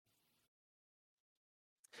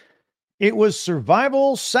It was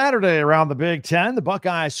Survival Saturday around the Big Ten. The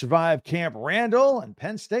Buckeyes survived Camp Randall, and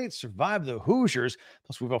Penn State survived the Hoosiers.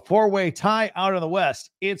 Plus, we have a four-way tie out in the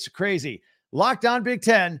West. It's crazy. Locked On Big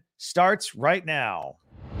Ten starts right now.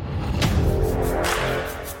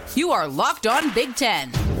 You are Locked On Big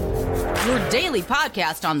Ten, your daily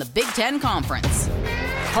podcast on the Big Ten Conference.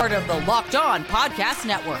 Part of the Locked On Podcast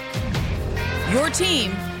Network, your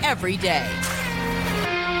team every day.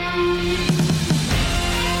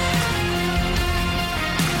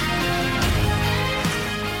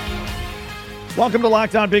 Welcome to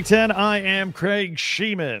Locked On Big Ten. I am Craig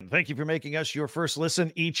Sheeman. Thank you for making us your first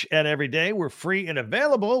listen each and every day. We're free and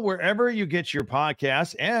available wherever you get your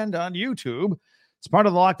podcasts and on YouTube. It's part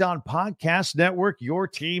of the Locked On Podcast Network, your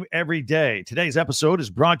team every day. Today's episode is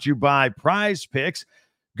brought to you by Prize Picks.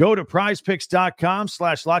 Go to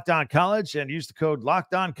prizepicks.com/LockedOnCollege and use the code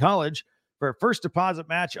LockedOnCollege for a first deposit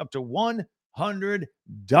match up to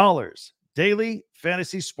 $100. Daily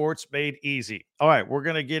fantasy sports made easy. All right, we're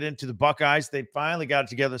going to get into the Buckeyes. They finally got it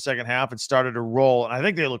together the second half and started to roll, and I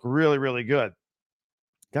think they look really, really good.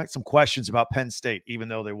 Got some questions about Penn State, even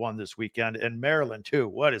though they won this weekend, and Maryland, too.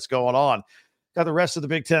 What is going on? Got the rest of the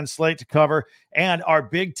Big Ten slate to cover, and our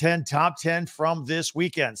Big Ten top 10 from this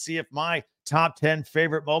weekend. See if my top 10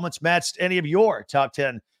 favorite moments matched any of your top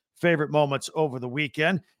 10 favorite moments over the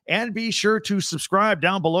weekend. And be sure to subscribe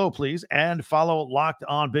down below, please, and follow Locked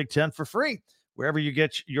On Big Ten for free wherever you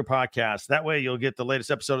get your podcast. That way you'll get the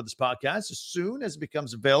latest episode of this podcast as soon as it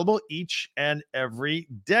becomes available each and every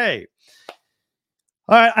day.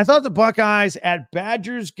 All right, I thought the Buckeyes at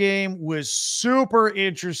Badgers game was super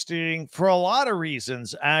interesting for a lot of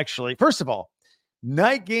reasons, actually. First of all,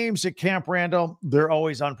 night games at Camp Randall, they're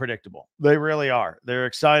always unpredictable. They really are. They're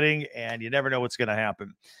exciting, and you never know what's going to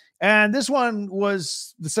happen. And this one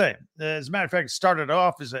was the same. As a matter of fact, it started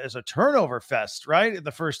off as a turnover fest, right, in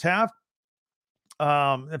the first half.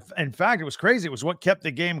 In fact, it was crazy. It was what kept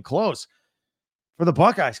the game close. For the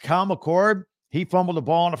Buckeyes, Kyle McCord, he fumbled the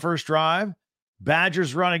ball on the first drive.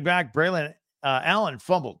 Badgers running back Braylon Allen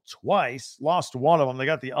fumbled twice, lost one of them. They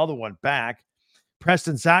got the other one back.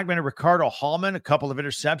 Preston Zachman and Ricardo Hallman, a couple of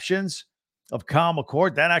interceptions of Kyle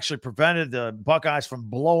McCord. That actually prevented the Buckeyes from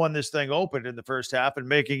blowing this thing open in the first half and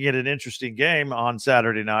making it an interesting game on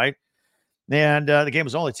Saturday night. And the game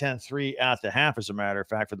was only 10-3 at the half, as a matter of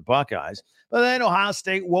fact, for the Buckeyes. But then Ohio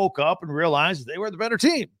State woke up and realized they were the better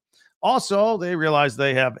team. Also, they realized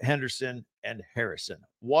they have Henderson and Harrison.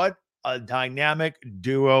 What a dynamic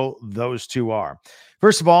duo those two are.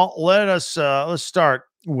 First of all, let's start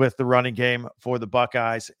with the running game for the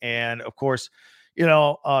Buckeyes. And, of course,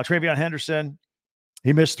 Travion Henderson,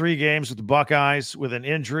 he missed 3 games with the Buckeyes with an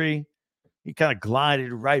injury. He kind of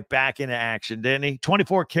glided right back into action, didn't he?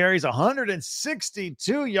 24 carries,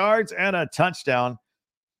 162 yards, and a touchdown.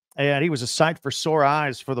 And he was a sight for sore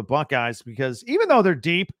eyes for the Buckeyes because even though they're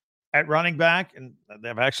deep at running back, and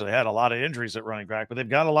they've actually had a lot of injuries at running back, but they've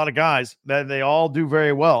got a lot of guys that they all do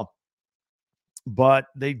very well. But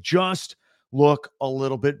they just look a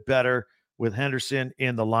little bit better with Henderson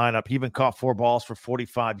in the lineup. He even caught 4 balls for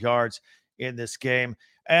 45 yards in this game.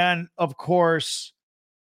 And, of course,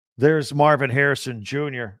 there's Marvin Harrison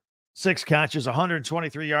Jr. 6 catches,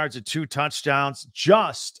 123 yards, and 2 touchdowns.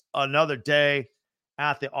 Just another day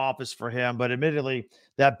at the office for him. But admittedly,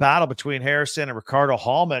 that battle between Harrison and Ricardo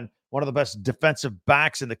Hallman, one of the best defensive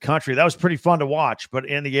backs in the country, that was pretty fun to watch. But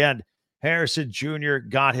in the end, Harrison Jr.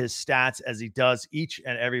 got his stats as he does each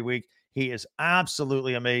and every week. He is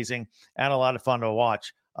absolutely amazing and a lot of fun to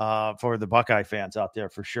watch for the Buckeye fans out there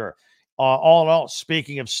for sure. All in all,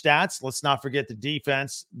 speaking of stats, let's not forget the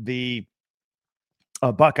defense. The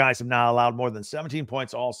Buckeyes have now allowed more than 17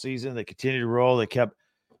 points all season. They continue to roll. They kept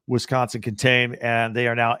Wisconsin contained, and they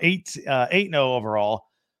are now 8-0 overall,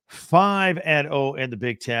 5-0 in the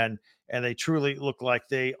Big Ten, and they truly look like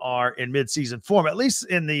they are in midseason form, at least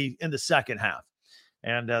in the second half.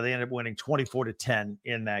 And they ended up winning 24-10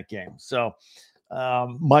 in that game. So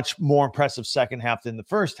much more impressive second half than the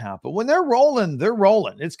first half. But when they're rolling, they're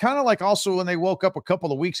rolling. It's kind of like also when they woke up a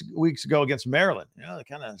couple of weeks ago against Maryland. They're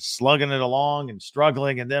kind of slugging it along and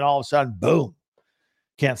struggling, and then all of a sudden, boom,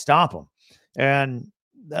 can't stop them. And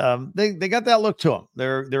they got that look to them.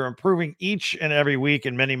 They're improving each and every week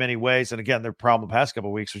in many, many ways. And again, their problem the past couple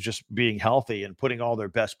of weeks was just being healthy and putting all their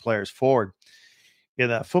best players forward in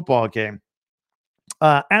that football game.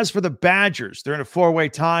 As for the Badgers, they're in a 4-way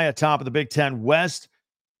tie atop of the Big Ten West.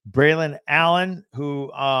 Braylon Allen,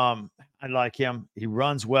 who I like him. He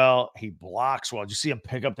runs well. He blocks well. Did you see him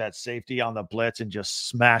pick up that safety on the blitz and just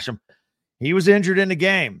smash him? He was injured in the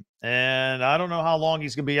game, and I don't know how long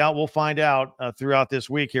he's going to be out. We'll find out throughout this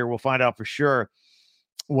week here. We'll find out for sure.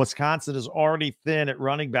 Wisconsin is already thin at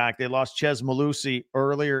running back. They lost Ches Malusi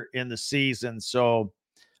earlier in the season. So,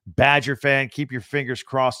 Badger fan, keep your fingers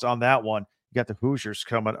crossed on that one. You got the Hoosiers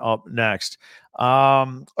coming up next.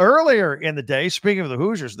 Earlier in the day, speaking of the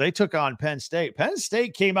Hoosiers, they took on Penn State. Penn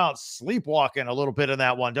State came out sleepwalking a little bit in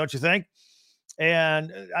that one, don't you think?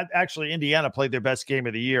 And actually, Indiana played their best game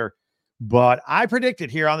of the year. But I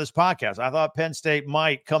predicted here on this podcast, I thought Penn State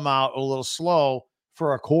might come out a little slow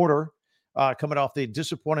for a quarter, coming off the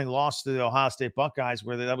disappointing loss to the Ohio State Buckeyes,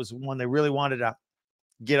 where that was one they really wanted to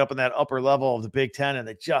get up in that upper level of the Big Ten, and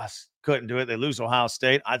they just couldn't do it. They lose Ohio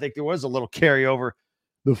State. I think there was a little carryover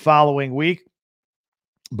the following week.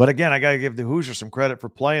 But again, I got to give the Hoosiers some credit for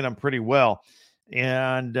playing them pretty well.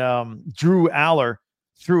 And Drew Aller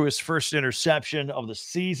threw his first interception of the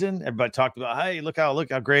season. Everybody talked about, hey, look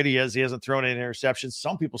how great he is. He hasn't thrown any interceptions.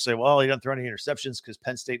 Some people say, well, he doesn't throw any interceptions because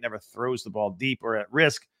Penn State never throws the ball deep or at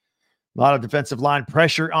risk. A lot of defensive line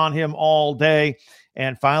pressure on him all day.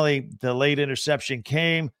 And finally, the late interception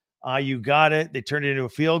came. You got it. They turned it into a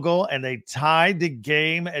field goal, and they tied the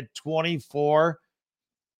game at 24.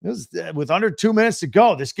 It was with under 2 minutes to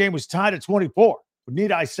go. This game was tied at 24.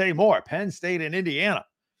 Need I say more? Penn State and Indiana.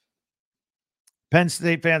 Penn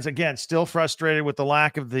State fans, again, still frustrated with the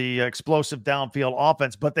lack of the explosive downfield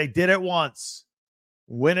offense, but they did it once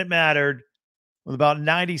when it mattered. With about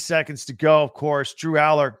 90 seconds to go, of course, Drew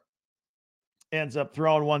Aller ends up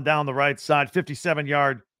throwing one down the right side,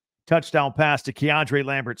 57-yard touchdown pass to Keandre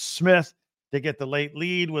Lambert-Smith. They get the late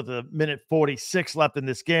lead with 1:46 left in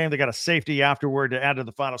this game. They got a safety afterward to add to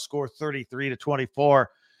the final score, 33-24.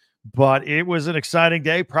 But it was an exciting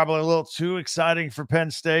day, probably a little too exciting for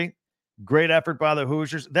Penn State. Great effort by the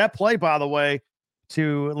Hoosiers. That play, by the way,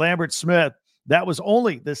 to Lambert-Smith, that was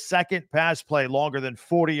only the second pass play longer than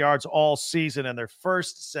 40 yards all season, and their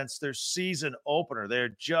first since their season opener.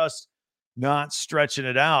 They're just not stretching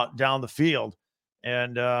it out down the field.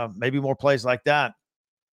 And maybe more plays like that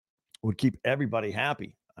would keep everybody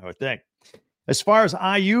happy, I would think. As far as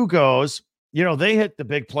IU goes, they hit the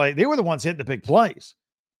big play. They were the ones hitting the big plays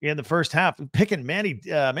in the first half, picking Manny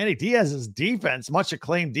Diaz's defense, much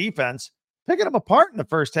acclaimed defense, picking them apart in the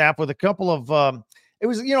first half with a couple of it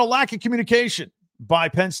was, lack of communication by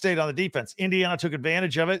Penn State on the defense. Indiana took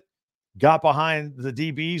advantage of it, got behind the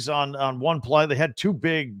DBs on one play. They had two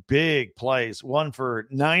big plays, one for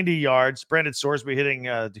 90 yards, Brandon Sorsby hitting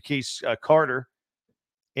DeKeith Carter,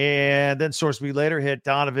 and then Sorsby later hit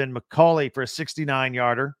Donovan McCauley for a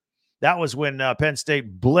 69-yarder. That was when Penn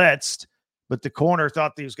State blitzed, but the corner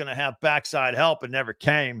thought he was going to have backside help and never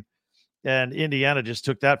came. And Indiana just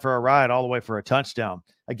took that for a ride all the way for a touchdown.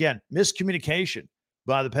 Again, miscommunication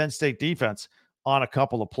by the Penn State defense on a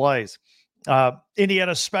couple of plays.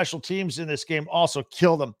 Indiana's special teams in this game also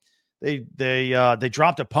killed them. They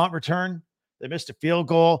dropped a punt return. They missed a field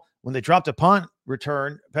goal. When they dropped a punt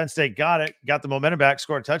return, Penn State got the momentum back,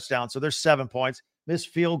 scored a touchdown. So there's 7 points. Missed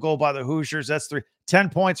field goal by the Hoosiers. That's 10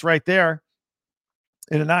 points right there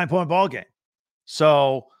in a 9-point ball game.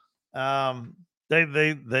 So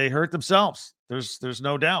they hurt themselves. There's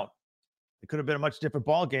no doubt. It could have been a much different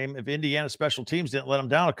ball game if Indiana special teams didn't let them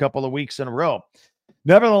down a couple of weeks in a row.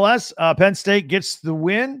 Nevertheless, Penn State gets the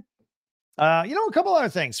win. A couple other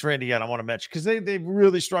things for Indiana I want to mention because they've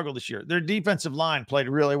really struggled this year. Their defensive line played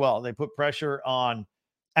really well. They put pressure on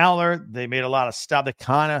Aller. They made a lot of stop. They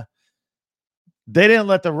didn't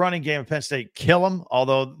let the running game of Penn State kill them,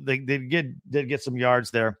 although they did get some yards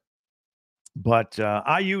there. But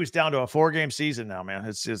IU is down to a 4-game season now, man.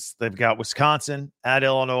 It's they've got Wisconsin, at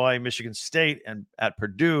Illinois, Michigan State, and at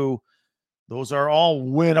Purdue. Those are all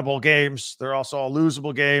winnable games. They're also all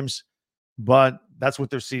losable games, but that's what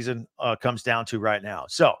their season comes down to right now.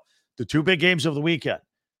 So the 2 big games of the weekend,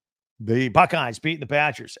 the Buckeyes beating the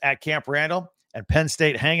Badgers at Camp Randall, and Penn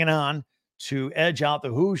State hanging on to edge out the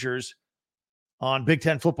Hoosiers on Big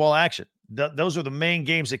Ten football action. Those are the main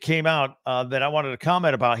games that came out that I wanted to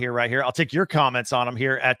comment about right here. I'll take your comments on them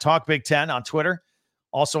here at Talk Big Ten on Twitter.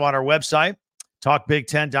 Also on our website,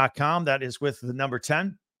 talkbig10.com. That is with the number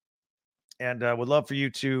 10. And would love for you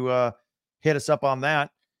to hit us up on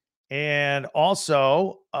that. And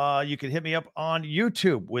also, you can hit me up on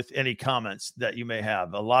YouTube with any comments that you may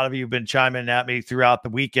have. A lot of you have been chiming at me throughout the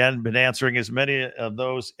weekend, been answering as many of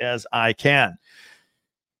those as I can.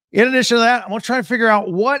 In addition to that, I want to try and figure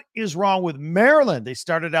out what is wrong with Maryland. They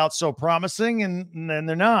started out so promising, and then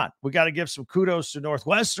they're not. We got to give some kudos to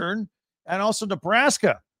Northwestern and also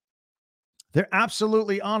Nebraska. They're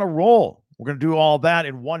absolutely on a roll. We're going to do all that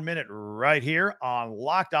in 1 minute right here on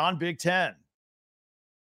Locked On Big Ten.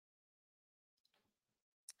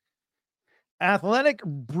 Athletic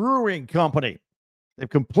Brewing Company. They've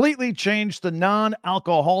completely changed the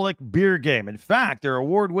non-alcoholic beer game. In fact, their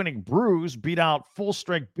award-winning brews beat out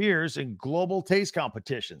full-strength beers in global taste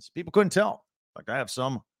competitions. People couldn't tell. Like, I have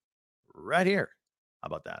some right here. How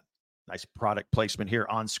about that? Nice product placement here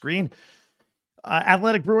on screen.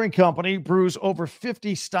 Athletic Brewing Company brews over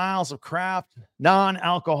 50 styles of craft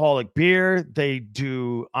non-alcoholic beer. They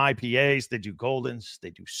do IPAs, they do Goldens, they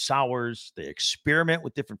do sours. They experiment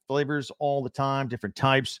with different flavors all the time, different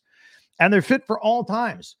types, and they're fit for all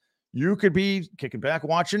times. You could be kicking back,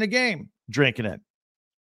 watching a game, drinking it.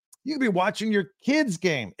 You could be watching your kids'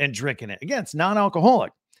 game and drinking it. Again, it's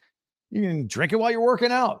non-alcoholic. You can drink it while you're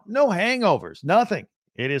working out. No hangovers, nothing.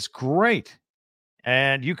 It is great.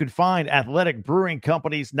 And you can find Athletic Brewing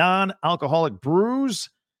Company's non-alcoholic brews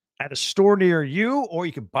at a store near you, or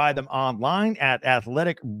you can buy them online at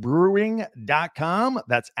athleticbrewing.com.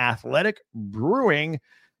 That's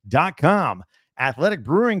athleticbrewing.com. Athletic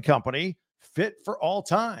Brewing Company, fit for all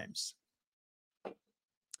times.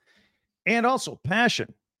 And also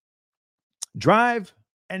passion, drive,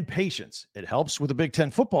 and patience. It helps with the Big Ten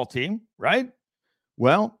football team, right?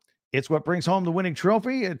 Well, it's what brings home the winning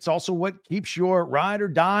trophy. It's also what keeps your ride or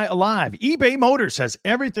die alive. eBay Motors has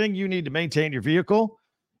everything you need to maintain your vehicle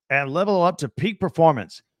and level up to peak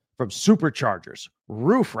performance, from superchargers,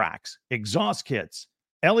 roof racks, exhaust kits,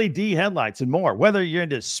 LED headlights, and more. Whether you're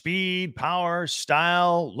into speed, power,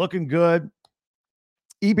 style, looking good,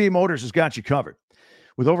 eBay Motors has got you covered.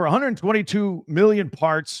 With over 122 million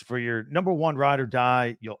parts for your number one ride or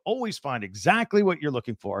die, you'll always find exactly what you're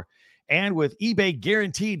looking for. And with eBay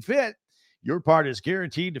Guaranteed Fit, your part is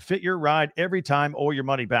guaranteed to fit your ride every time or your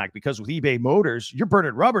money back. Because with eBay Motors, you're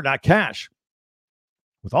burning rubber, not cash.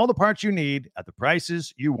 With all the parts you need at the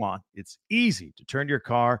prices you want, it's easy to turn your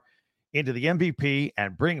car into the MVP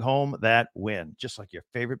and bring home that win, just like your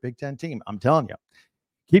favorite Big Ten team. I'm telling you.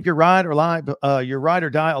 Keep your ride or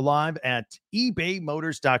die alive at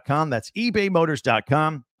ebaymotors.com. That's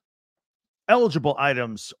ebaymotors.com. Eligible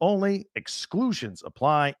items only. Exclusions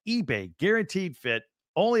apply. eBay Guaranteed Fit,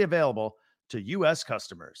 only available to U.S.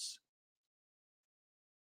 customers.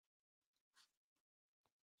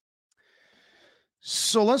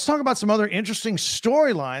 So let's talk about some other interesting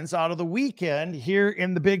storylines out of the weekend here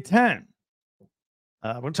in the Big Ten.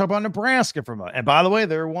 We're going to talk about Nebraska for a moment. And by the way,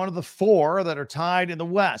 they're one of the four that are tied in the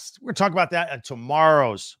West. We're going to talk about that in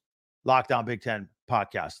tomorrow's Lockdown Big Ten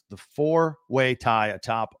podcast, the four-way tie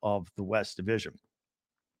atop of the West Division.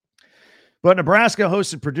 But Nebraska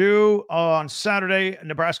hosted Purdue on Saturday.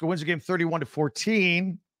 Nebraska wins the game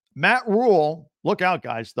 31-14. Matt Rule, look out,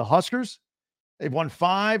 guys. The Huskers, they've won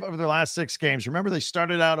 5 of their last 6 games. Remember, they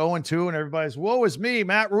started out 0-2, and everybody's, woe is me.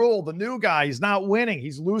 Matt Rule, the new guy, he's not winning.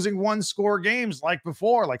 He's losing one-score games like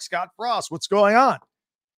before, like Scott Frost. What's going on?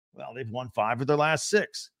 Well, they've won 5 of their last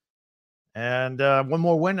 6. And one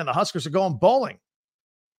more win, and the Huskers are going bowling.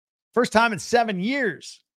 First time in 7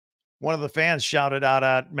 years. One of the fans shouted out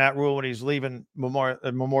at Matt Rule when he's leaving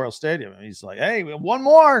Memorial Stadium. And he's like, hey, one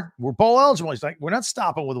more. We're bowl eligible. He's like, we're not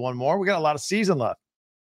stopping with one more. We got a lot of season left.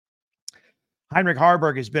 Heinrich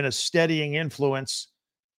Harburg has been a steadying influence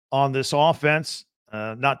on this offense,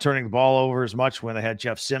 not turning the ball over as much when they had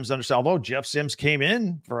Jeff Sims under. Although Jeff Sims came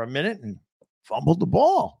in for a minute and fumbled the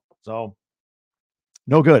ball. So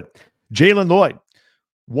no good. Jalen Lloyd,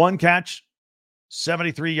 1 catch,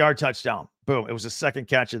 73-yard touchdown. Boom. It was the second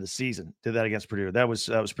catch of the season. Did that against Purdue. That was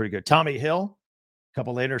pretty good. Tommy Hill, a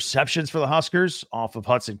couple of interceptions for the Huskers off of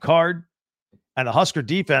Hudson Card. And the Husker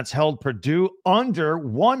defense held Purdue under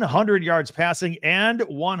 100 yards passing and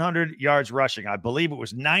 100 yards rushing. I believe it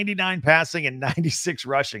was 99 passing and 96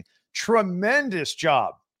 rushing. Tremendous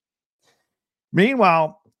job.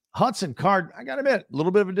 Meanwhile, Hudson Card, I got to admit, a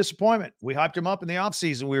little bit of a disappointment. We hyped him up in the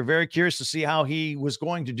offseason. We were very curious to see how he was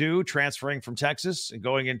going to do transferring from Texas and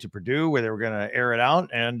going into Purdue, where they were going to air it out.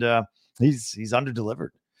 And he's underdelivered.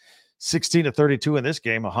 16-32 in this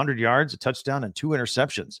game, 100 yards, a touchdown, and 2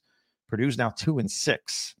 interceptions. Purdue's now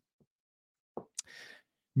 2-6.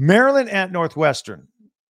 Maryland at Northwestern.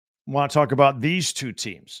 I want to talk about these two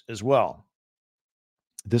teams as well.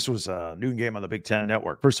 This was a noon game on the Big Ten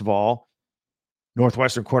Network. First of all,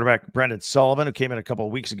 Northwestern quarterback Brendan Sullivan, who came in a couple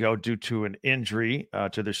of weeks ago due to an injury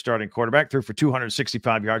to their starting quarterback, threw for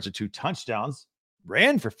 265 yards and 2 touchdowns,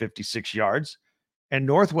 ran for 56 yards, and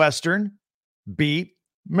Northwestern beat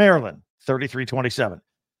Maryland 33-27.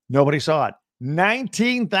 Nobody saw it.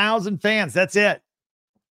 19,000 fans. That's it.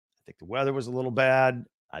 I think the weather was a little bad.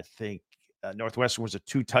 I think Northwestern was a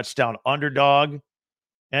 2-touchdown underdog,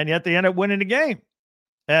 and yet they ended up winning the game.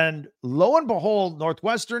 And lo and behold,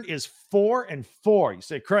 Northwestern is 4-4. You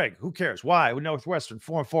say, Craig, who cares? Why? Northwestern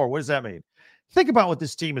 4-4. What does that mean? Think about what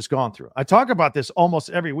this team has gone through. I talk about this almost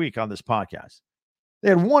every week on this podcast. They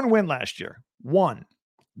had one win last year. One.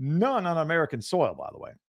 None on American soil, by the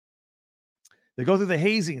way. They go through the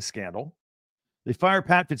hazing scandal. They fire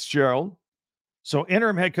Pat Fitzgerald. So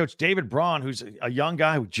interim head coach David Braun, who's a young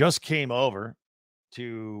guy who just came over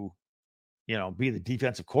to, be the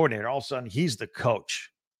defensive coordinator, all of a sudden he's the coach.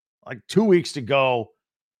 Like 2 weeks to go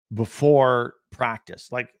before practice,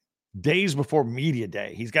 like days before media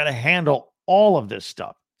day. He's got to handle all of this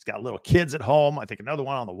stuff. He's got little kids at home. I think another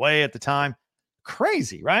one on the way at the time.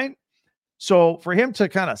 Crazy, right? So for him to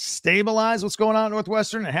kind of stabilize what's going on at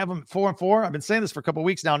Northwestern and have him at 4-4, I've been saying this for a couple of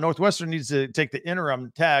weeks now. Northwestern needs to take the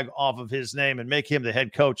interim tag off of his name and make him the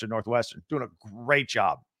head coach at Northwestern. Doing a great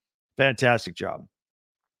job. Fantastic job.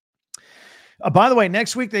 By the way,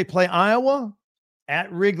 next week they play Iowa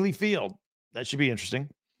at Wrigley Field. That should be interesting.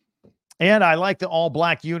 And I like the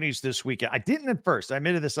all-black unis this weekend. I didn't at first. I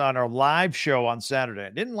admitted this on our live show on Saturday.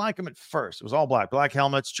 I didn't like them at first. It was all black. Black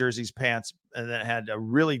helmets, jerseys, pants, and then it had a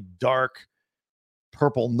really dark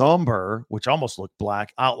purple number, which almost looked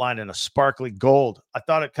black, outlined in a sparkly gold. I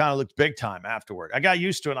thought it kind of looked big time afterward. I got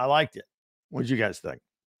used to it, and I liked it. What did you guys think?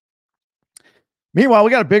 Meanwhile,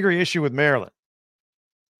 we got a bigger issue with Maryland.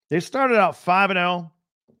 They started out 5-0.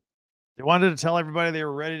 They wanted to tell everybody they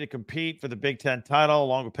were ready to compete for the Big Ten title,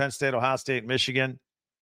 along with Penn State, Ohio State, Michigan.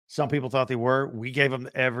 Some people thought they were. We gave them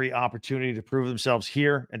every opportunity to prove themselves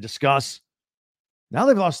here and discuss. Now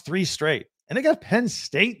they've lost 3 straight, and they got Penn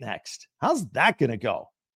State next. How's that going to go?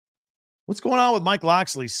 What's going on with Mike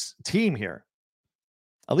Loxley's team here?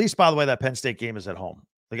 At least, by the way, that Penn State game is at home.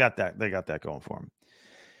 They got that going for them.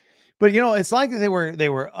 But, it's like they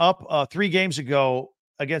were up 3 games ago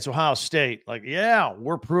against Ohio State. Like, yeah,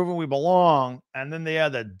 we're proving we belong. And then they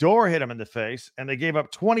had the door hit them in the face, and they gave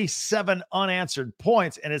up 27 unanswered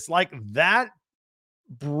points. And it's like that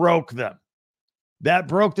broke them. That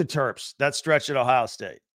broke the Terps, that stretch at Ohio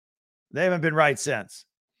State. They haven't been right since.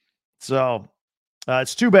 So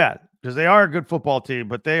it's too bad because they are a good football team,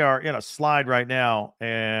 but they are in a slide right now,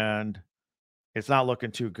 and it's not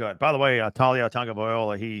looking too good. By the way, Talia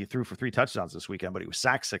Tagovailoa, he threw for 3 touchdowns this weekend, but he was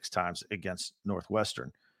sacked 6 times against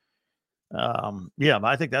Northwestern. But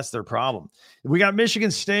I think that's their problem. We got Michigan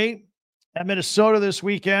State at Minnesota this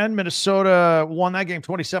weekend. Minnesota won that game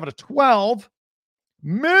 27-12.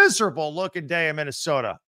 Miserable looking day in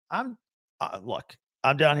Minnesota. I'm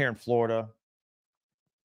down here in Florida.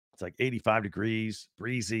 It's like 85 degrees,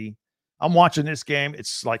 breezy. I'm watching this game.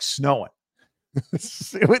 It's like snowing.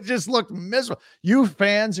 It just looked miserable. You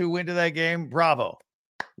fans who went to that game, bravo.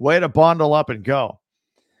 Way to bundle up and go.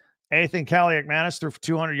 Ethan Kaliakmanis threw for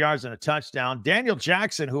 200 yards and a touchdown. Daniel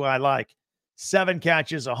Jackson, who I like, 7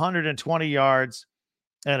 catches, 120 yards,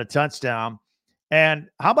 and a touchdown. And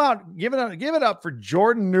how about give it up for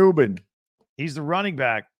Jordan Newman? He's the running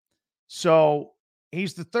back. So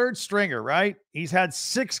he's the 3rd stringer, right? He's had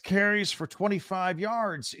 6 carries for 25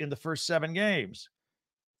 yards in the first 7 games.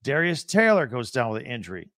 Darius Taylor goes down with an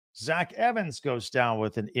injury. Zach Evans goes down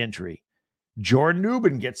with an injury. Jordan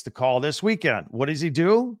Newman gets the call this weekend. What does he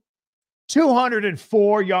do?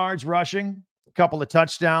 204 yards rushing, a couple of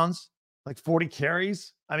touchdowns, like 40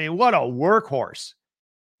 carries. I mean, what a workhorse.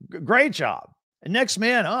 Great job. And next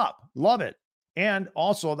man up. Love it. And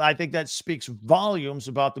also, I think that speaks volumes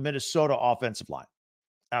about the Minnesota offensive line.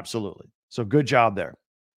 Absolutely. So good job there.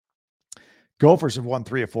 Gophers have won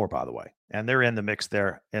 3 of 4, by the way, and they're in the mix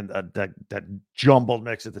there, and that jumbled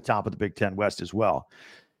mix at the top of the Big Ten West as well.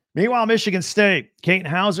 Meanwhile, Michigan State, Katon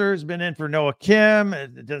Hauser has been in for Noah Kim.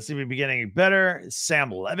 It doesn't seem to be getting any better.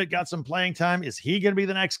 Sam Levitt got some playing time. Is he going to be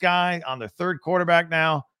the next guy on their 3rd quarterback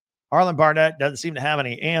now? Harlan Barnett doesn't seem to have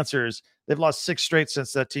any answers. They've lost 6 straight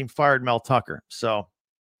since that team fired Mel Tucker. So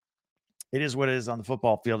it is what it is on the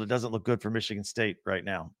football field. It doesn't look good for Michigan State right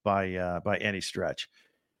now by any stretch.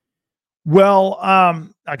 Well,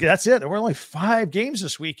 okay, that's it. There were only 5 games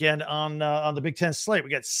this weekend on the Big Ten slate.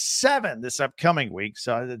 We got 7 this upcoming week.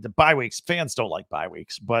 So the bye weeks, fans don't like bye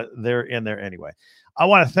weeks, but they're in there anyway. I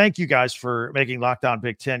want to thank you guys for making Locked On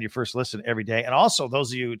Big Ten your first listen every day. And also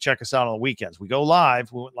those of you who check us out on the weekends. We go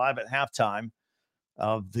live. We went live at halftime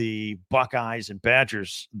of the Buckeyes and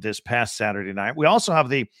Badgers this past Saturday night. We also have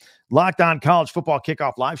the Locked On College Football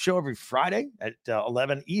Kickoff live show every Friday at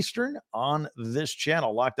 11 Eastern on this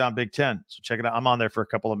channel, Locked On Big Ten. So check it out. I'm on there for a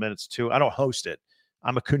couple of minutes too. I don't host it.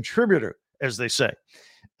 I'm a contributor, as they say.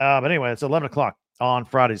 But anyway, it's 11 o'clock on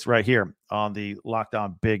Fridays right here on the Locked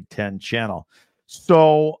On Big Ten channel.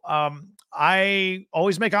 So I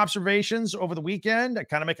always make observations over the weekend. I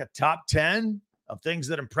kind of make a top 10 of things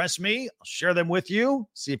that impress me. I'll share them with you.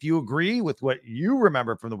 See if you agree with what you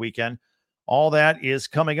remember from the weekend. All that is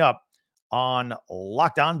coming up on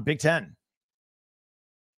Locked On Big Ten.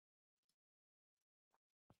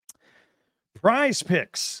 Prize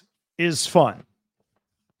Picks is fun.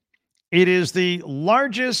 It is the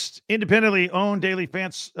largest independently owned daily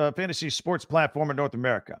fantasy sports platform in North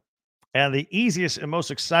America and the easiest and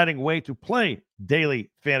most exciting way to play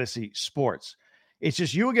daily fantasy sports. It's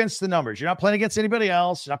just you against the numbers. You're not playing against anybody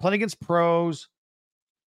else. You're not playing against pros.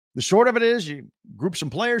 The short of it is you group some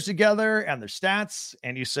players together and their stats,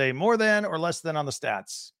 and you say more than or less than on the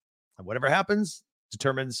stats. And whatever happens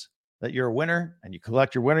determines that you're a winner, and you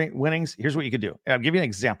collect your winnings. Here's what you can do. I'll give you an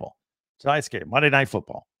example. Tonight's game, Monday Night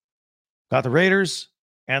Football. Got the Raiders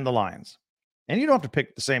and the Lions. And you don't have to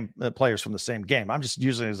pick the same players from the same game. I'm just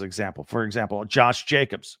using it as an example. For example, Josh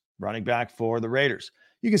Jacobs, running back for the Raiders.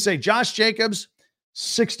 You can say Josh Jacobs,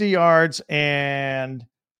 60 yards, and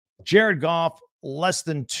Jared Goff, less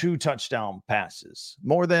than 2 touchdown passes.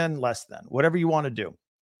 More than, less than, whatever you want to do.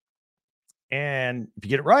 And if you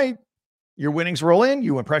get it right, your winnings roll in.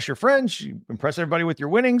 You impress your friends. You impress everybody with your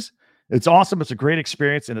winnings. It's awesome. It's a great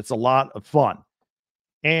experience, and it's a lot of fun.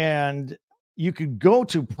 And you could go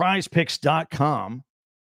to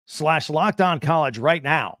prizepicks.com/LockedOnCollege right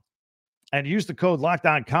now and use the code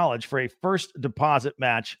LockedOnCollege for a first deposit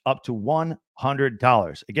match up to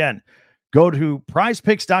 $100. Again, go to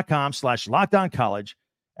prizepicks.com/LockedOnCollege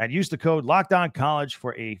and use the code LockedOnCollege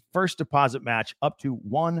for a first deposit match up to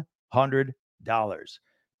 $100.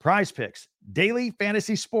 Prize Picks, daily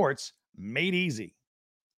fantasy sports made easy.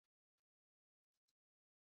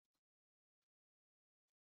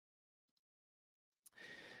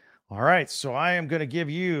 All right, so I am going to give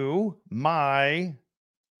you my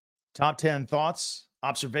top 10 thoughts,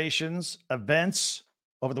 observations, events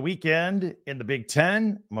over the weekend in the Big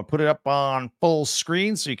Ten. I'm going to put it up on full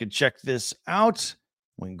screen so you can check this out.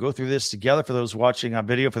 We can go through this together for those watching on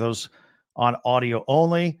video, for those on audio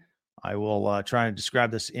only. I will try and describe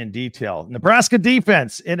this in detail. Nebraska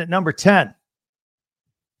defense in at number 10.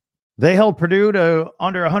 They held Purdue to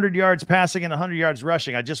under 100 yards passing and 100 yards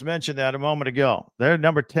rushing. I just mentioned that a moment ago. They're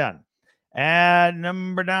number 10. At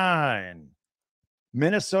number 9,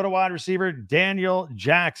 Minnesota wide receiver Daniel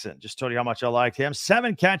Jackson. Just told you how much I liked him.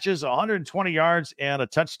 7 catches, 120 yards, and a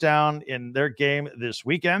touchdown in their game this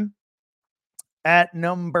weekend. At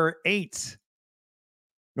number 8,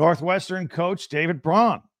 Northwestern coach David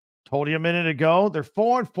Braun. Told you a minute ago, they're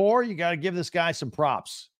 4-4. You got to give this guy some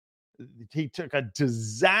props. He took a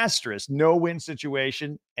disastrous no-win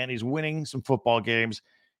situation, and he's winning some football games,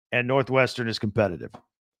 and Northwestern is competitive.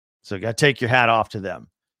 So you got to take your hat off to them.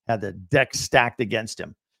 Had the deck stacked against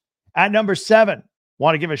him. At number 7,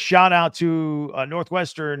 want to give a shout-out to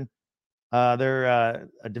Northwestern, their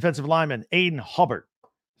defensive lineman, Aiden Hubbard.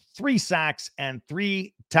 3 sacks and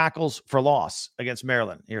 3 tackles for loss against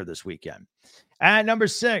Maryland here this weekend. At number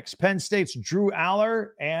 6, Penn State's Drew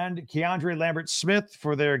Aller and Keandre Lambert-Smith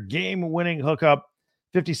for their game-winning hookup,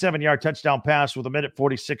 57-yard touchdown pass with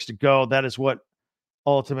 1:46 to go. That is what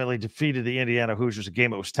ultimately defeated the Indiana Hoosiers, a game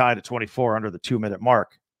that was tied at 24 under the 2-minute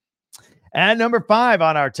mark. At number 5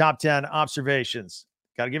 on our top 10 observations,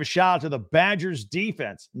 got to give a shout-out to the Badgers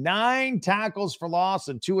defense. 9 tackles for loss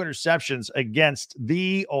and 2 interceptions against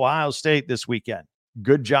the Ohio State this weekend.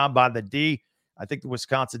 Good job by the D. I think the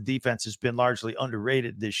Wisconsin defense has been largely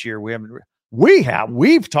underrated this year.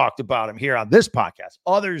 We've talked about him here on this podcast.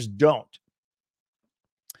 Others don't.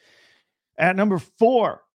 At number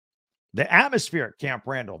 4, the atmosphere at Camp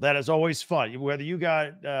Randall. That is always fun. Whether you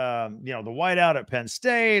got, the whiteout at Penn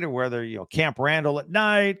State, or whether, Camp Randall at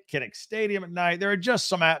night, Kinnick Stadium at night, there are just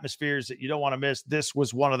some atmospheres that you don't want to miss. This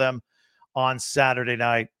was one of them on Saturday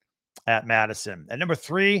night at Madison. At number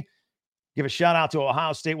 3, give a shout out to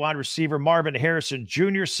Ohio State wide receiver Marvin Harrison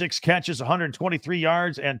Jr., 6 catches, 123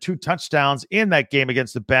 yards, and 2 touchdowns in that game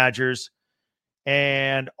against the Badgers.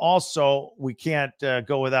 And also, we can't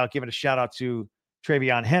go without giving a shout out to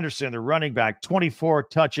Travion Henderson, the running back, 24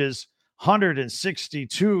 touches,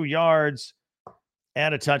 162 yards,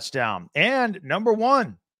 and a touchdown. And number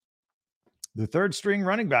 1, the third string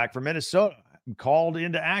running back for Minnesota, called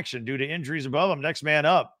into action due to injuries above him. Next man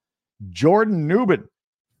up, Jordan Newman,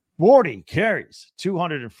 40 carries,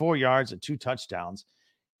 204 yards, and 2 touchdowns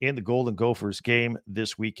in the Golden Gophers game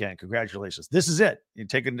this weekend. Congratulations. This is it. You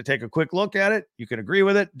take a quick look at it. You can agree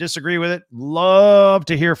with it, disagree with it. Love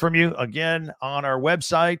to hear from you. Again, on our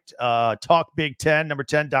website, talkbig10,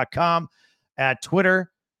 10.com, at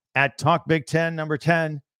Twitter, at talkbig10,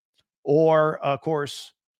 10, or, of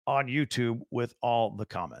course, on YouTube with all the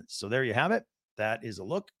comments. So there you have it. That is a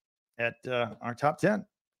look at our top 10.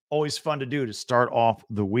 Always fun to do to start off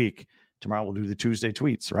the week. Tomorrow we'll do the Tuesday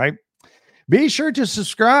tweets, right? Be sure to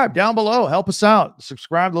subscribe down below. Help us out.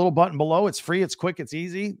 Subscribe, the little button below. It's free. It's quick. It's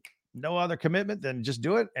easy. No other commitment than just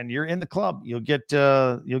do it, and you're in the club. You'll get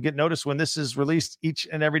notice when this is released each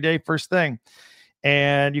and every day, first thing.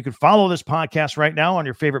 And you can follow this podcast right now on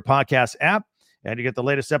your favorite podcast app, and you get the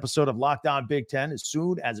latest episode of Locked On Big Ten as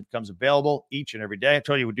soon as it becomes available each and every day. I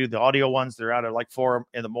told you we do the audio ones. They're out at like 4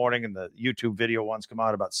 in the morning, and the YouTube video ones come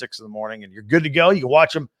out about 6 in the morning, and you're good to go. You can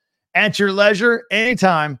watch them at your leisure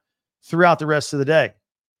anytime throughout the rest of the day.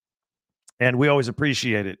 And we always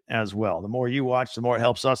appreciate it as well. The more you watch, the more it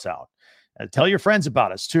helps us out. And tell your friends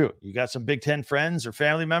about us too. You got some Big Ten friends or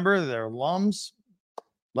family member, they're alums.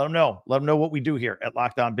 Let them know. Let them know what we do here at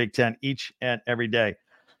Locked On Big Ten each and every day.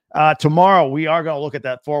 Tomorrow, we are going to look at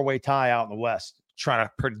that 4-way tie out in the West, trying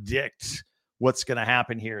to predict what's going to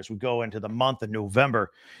happen here as we go into the month of November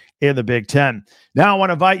in the Big Ten. Now, I want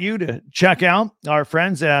to invite you to check out our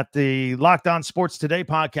friends at the Locked On Sports Today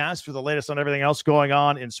podcast for the latest on everything else going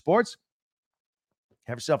on in sports.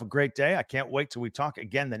 Have yourself a great day. I can't wait till we talk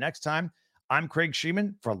again the next time. I'm Craig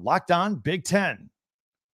Sheeman for Locked On Big Ten.